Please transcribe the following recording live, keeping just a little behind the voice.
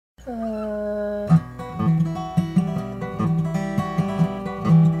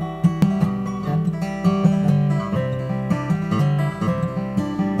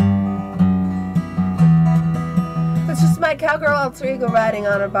It's just my cowgirl alter ego riding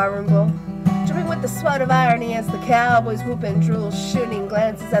on her barroom bull, dripping with the sweat of irony as the cowboys whoop and drool, shooting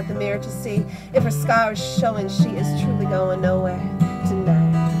glances at the mirror to see if her scar is showing she is truly going nowhere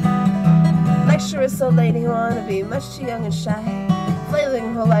tonight. Lecturous old lady who wanna be much too young and shy,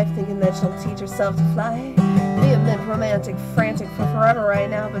 flailing her life thinking that she'll teach herself to fly. Vehement, romantic, frantic for forever right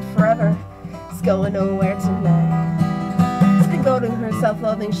now, but forever is going nowhere tonight. Goading her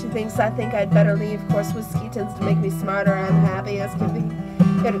self-loathing, she thinks I think I'd better leave. Of course, whiskey tends to make me smarter. I'm happy as can be.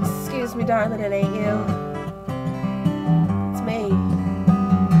 Yet excuse me, darling, it ain't you. It's me.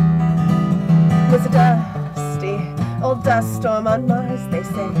 There's a dusty old dust storm on Mars, they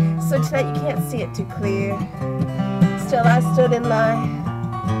say. So tonight you can't see it too clear. Still, I stood in line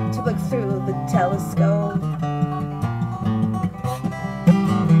to look through the telescope.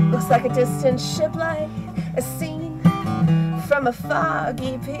 Looks like a distant ship light, a scene from a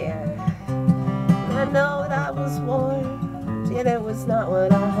foggy pier. I know that I was warned, yet it was not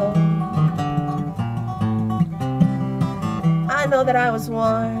what I hoped. I know that I was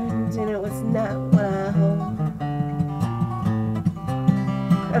warned, and it was not what I hoped.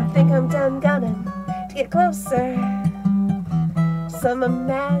 I think I'm done gunning to get closer to some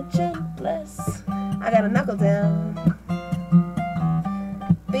imagined bliss. I gotta knuckle down,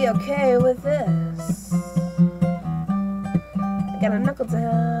 be okay with this. Gotta knuckle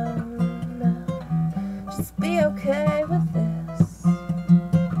down now. Just be okay with this.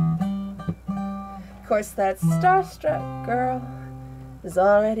 Of course, that starstruck girl is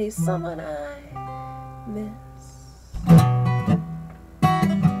already someone I miss.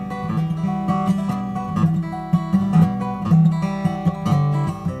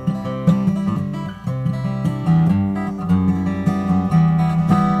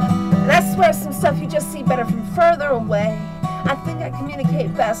 And I swear some stuff you just see better from further away. I think I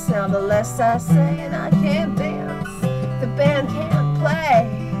communicate best now, the less I say. And I can't dance, the band can't play,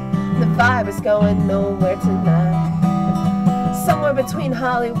 the vibe is going nowhere tonight. Somewhere between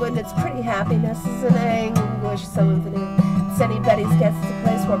Hollywood and its pretty happiness is an anguish so infinite. It's anybody's guess. It's a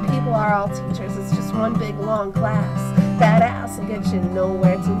place where people are all teachers. It's just one big long class. That ass will get you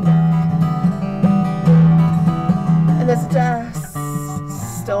nowhere tonight. And there's a dust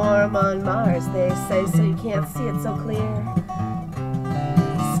storm on Mars, they say, so you can't see it so clear.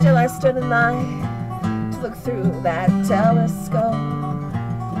 Still, I stood in line to look through that telescope.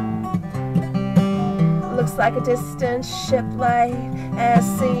 Looks like a distant ship light as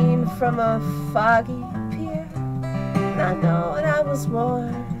seen from a foggy pier. And I know that I was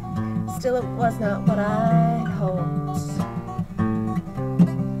warned, still it was not what I'd hoped.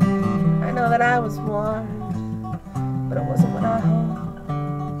 I know that I was warned, but it wasn't what I hoped.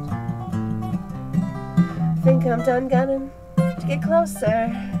 Think I'm done gunning to get closer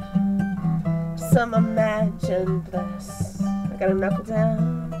to some imagined bliss. I gotta knuckle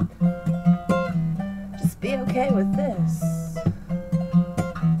down, just be okay with this.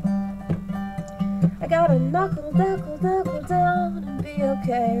 I gotta knuckle down and be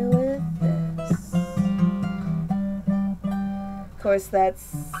okay with this. Of course, that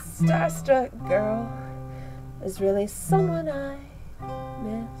starstruck girl is really someone I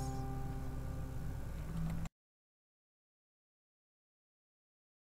miss.